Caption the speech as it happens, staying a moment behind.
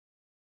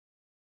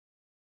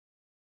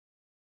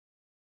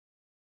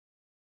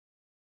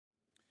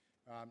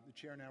The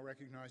chair now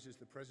recognizes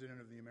the president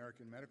of the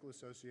American Medical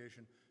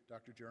Association,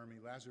 Dr. Jeremy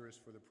Lazarus,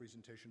 for the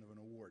presentation of an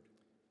award.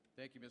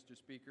 Thank you, Mr.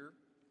 Speaker.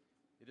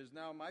 It is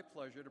now my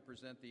pleasure to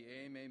present the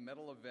AMA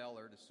Medal of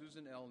Valor to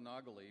Susan L.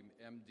 Nagele,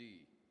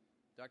 MD.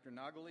 Dr.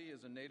 Nagele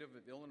is a native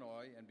of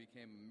Illinois and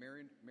became a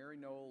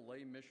Maryknoll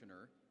Lay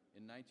Missioner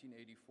in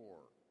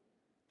 1984.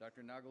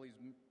 Dr. Nagele's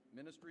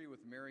ministry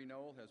with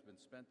Maryknoll has been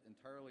spent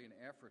entirely in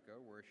Africa,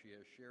 where she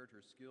has shared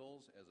her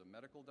skills as a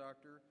medical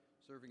doctor,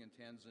 serving in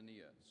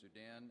Tanzania,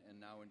 Sudan,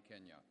 and now in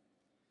Kenya.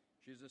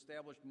 She has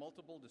established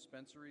multiple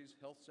dispensaries,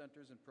 health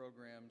centers, and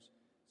programs,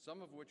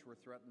 some of which were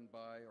threatened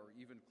by or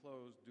even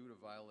closed due to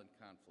violent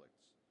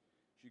conflicts.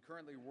 She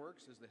currently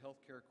works as the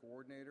healthcare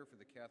coordinator for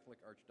the Catholic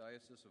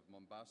Archdiocese of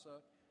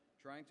Mombasa,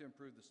 trying to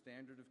improve the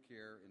standard of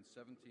care in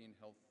 17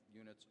 health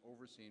units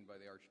overseen by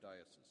the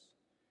Archdiocese.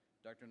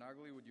 Dr.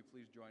 Nagele, would you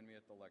please join me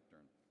at the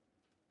lectern?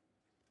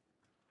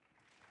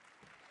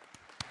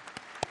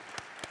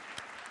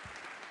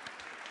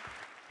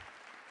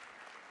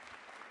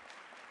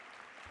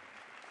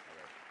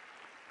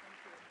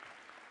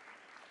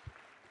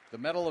 The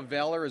Medal of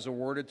Valor is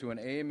awarded to an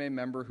AMA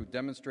member who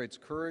demonstrates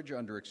courage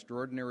under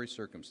extraordinary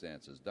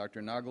circumstances.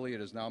 Dr. Nagele, it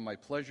is now my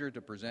pleasure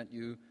to present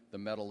you the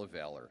Medal of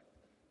Valor.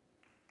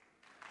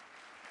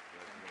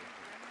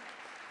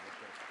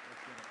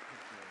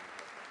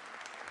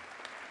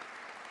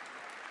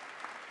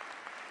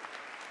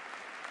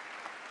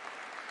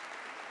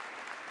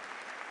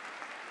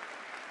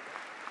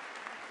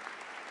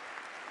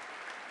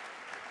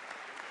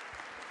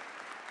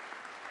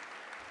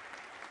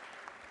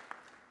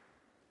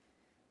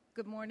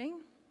 Good morning.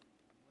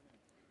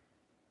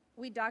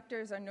 We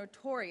doctors are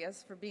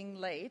notorious for being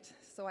late,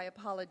 so I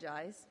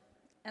apologize.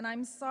 And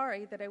I'm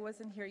sorry that I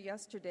wasn't here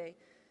yesterday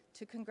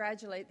to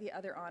congratulate the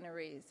other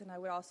honorees, and I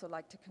would also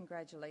like to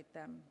congratulate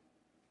them.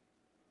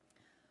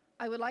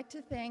 I would like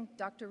to thank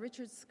Dr.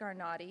 Richard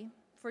Scarnati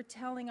for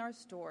telling our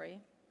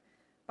story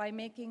by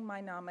making my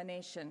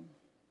nomination.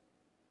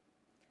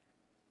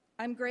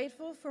 I'm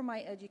grateful for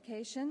my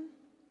education,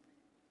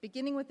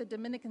 beginning with the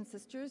Dominican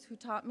sisters who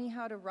taught me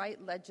how to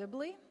write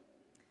legibly,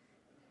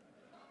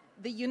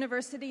 the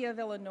University of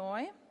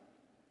Illinois,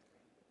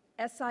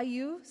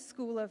 SIU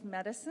School of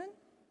Medicine,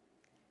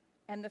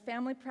 and the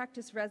Family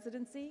Practice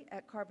Residency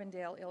at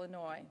Carbondale,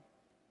 Illinois.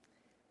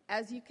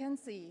 As you can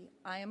see,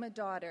 I am a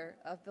daughter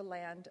of the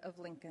land of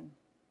Lincoln.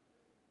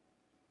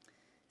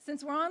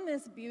 Since we're on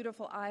this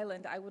beautiful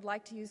island, I would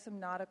like to use some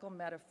nautical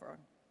metaphor.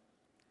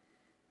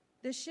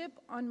 The ship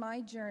on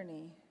my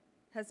journey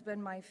has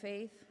been my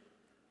faith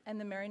and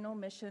the Maryknoll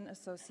Mission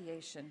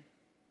Association.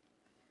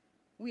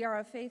 We are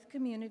a faith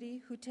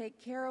community who take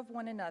care of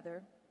one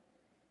another,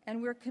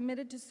 and we're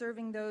committed to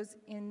serving those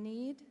in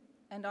need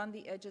and on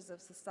the edges of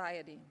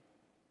society.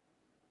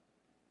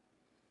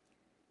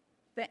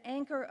 The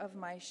anchor of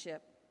my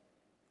ship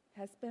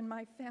has been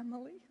my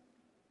family.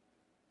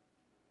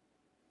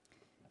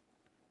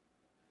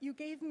 You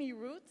gave me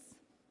roots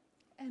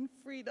and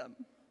freedom,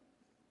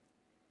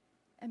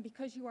 and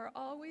because you are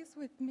always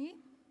with me,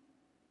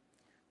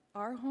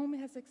 our home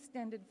has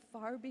extended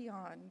far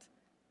beyond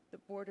the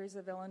borders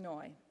of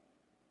Illinois.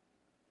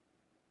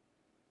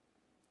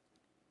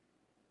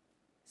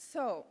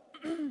 So,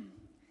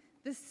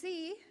 the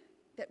sea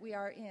that we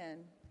are in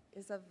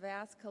is a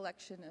vast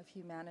collection of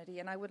humanity,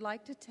 and I would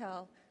like to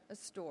tell a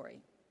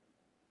story.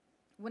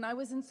 When I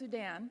was in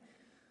Sudan,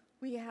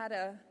 we had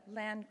a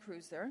Land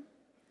Cruiser,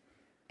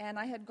 and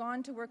I had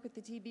gone to work with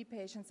the TB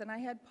patients, and I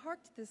had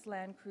parked this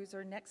Land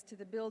Cruiser next to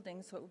the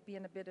building so it would be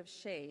in a bit of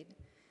shade.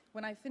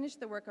 When I finished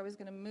the work, I was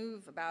going to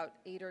move about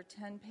 8 or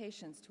 10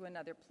 patients to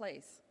another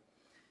place.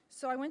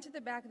 So I went to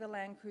the back of the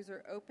Land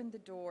Cruiser, opened the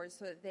doors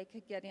so that they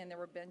could get in. There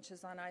were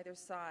benches on either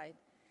side.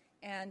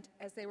 And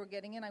as they were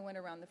getting in, I went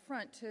around the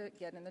front to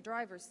get in the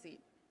driver's seat.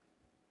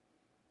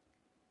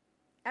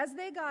 As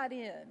they got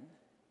in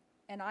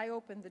and I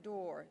opened the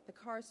door, the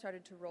car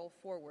started to roll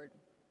forward.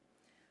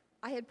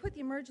 I had put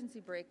the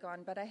emergency brake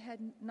on, but I had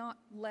not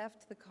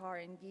left the car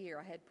in gear.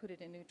 I had put it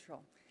in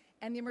neutral.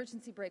 And the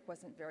emergency brake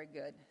wasn't very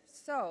good.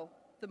 So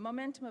the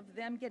momentum of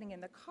them getting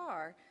in the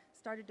car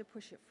started to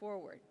push it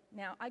forward.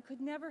 Now, I could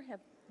never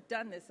have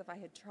done this if I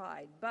had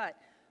tried, but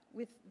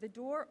with the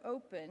door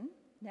open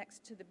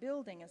next to the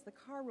building, as the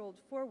car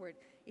rolled forward,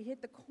 it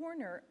hit the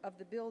corner of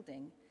the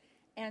building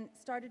and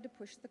started to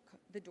push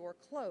the door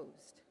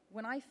closed.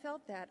 When I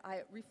felt that,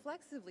 I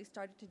reflexively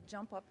started to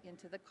jump up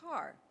into the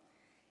car.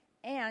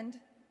 And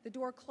the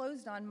door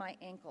closed on my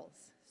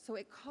ankles, so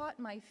it caught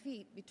my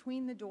feet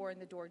between the door and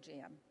the door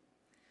jamb.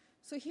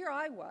 So here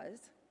I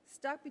was,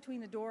 stuck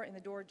between the door and the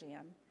door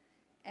jamb,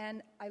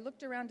 and I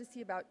looked around to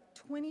see about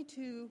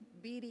 22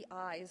 beady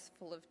eyes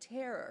full of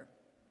terror.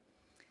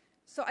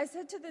 So I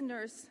said to the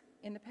nurse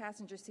in the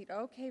passenger seat,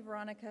 "Okay,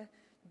 Veronica,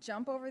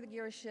 jump over the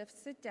gear shift,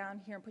 sit down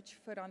here, and put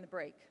your foot on the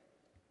brake."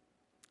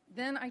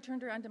 Then I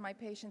turned around to my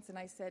patients and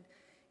I said,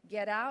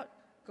 "Get out,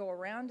 go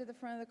around to the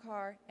front of the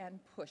car, and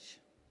push."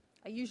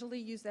 I usually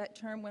use that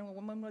term when a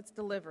woman was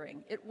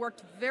delivering. It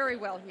worked very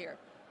well here.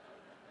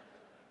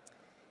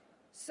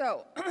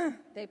 So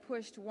they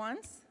pushed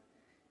once,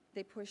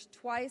 They pushed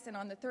twice, and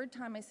on the third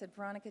time I said,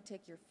 Veronica,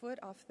 take your foot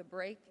off the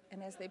brake.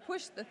 And as they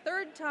pushed the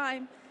third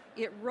time,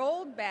 it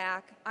rolled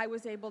back. I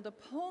was able to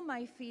pull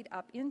my feet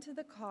up into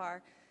the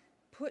car,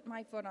 put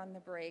my foot on the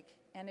brake,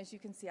 and as you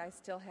can see, I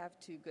still have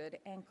 2 good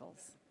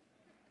ankles.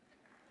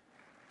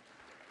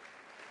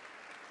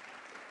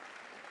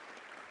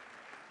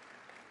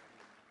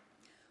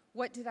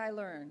 What did I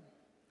learn?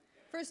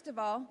 First of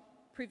all,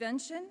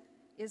 prevention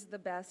is the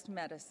best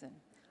medicine.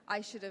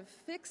 I should have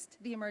fixed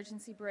the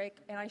emergency brake,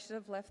 and I should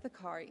have left the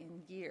car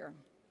in gear.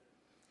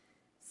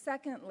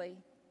 Secondly,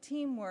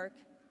 teamwork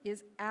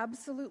is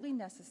absolutely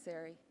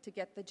necessary to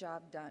get the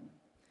job done.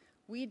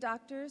 We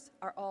doctors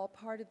are all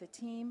part of the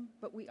team,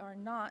 but we are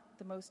not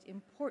the most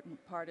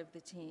important part of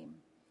the team.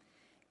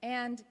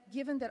 And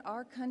given that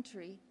our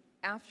country,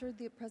 after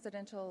the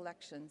presidential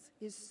elections,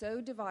 is so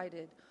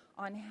divided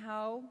on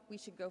how we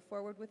should go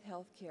forward with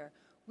health care,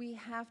 we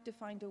have to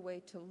find a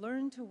way to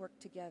learn to work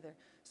together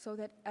so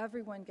that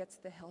everyone gets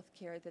the health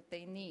care that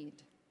they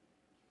need.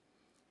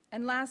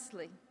 And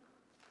lastly,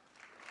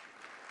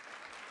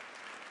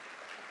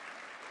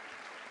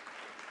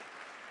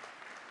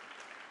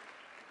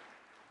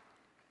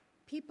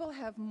 people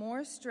have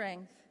more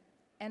strength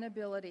and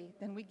ability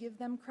than we give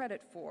them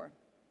credit for.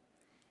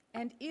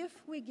 And if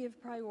we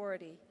give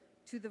priority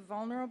to the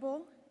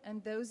vulnerable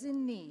and those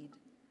in need,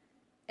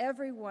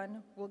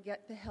 everyone will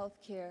get the health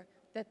care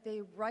that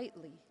they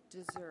rightly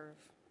deserve.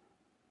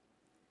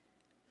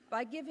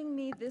 By giving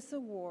me this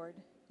award,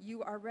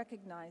 you are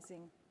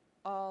recognizing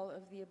all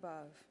of the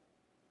above.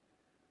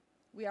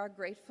 We are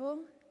grateful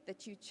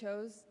that you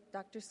chose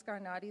Dr.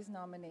 Scarnati's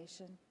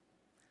nomination.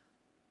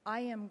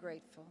 I am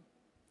grateful,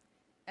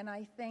 and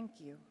I thank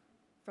you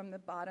from the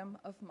bottom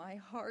of my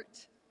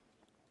heart.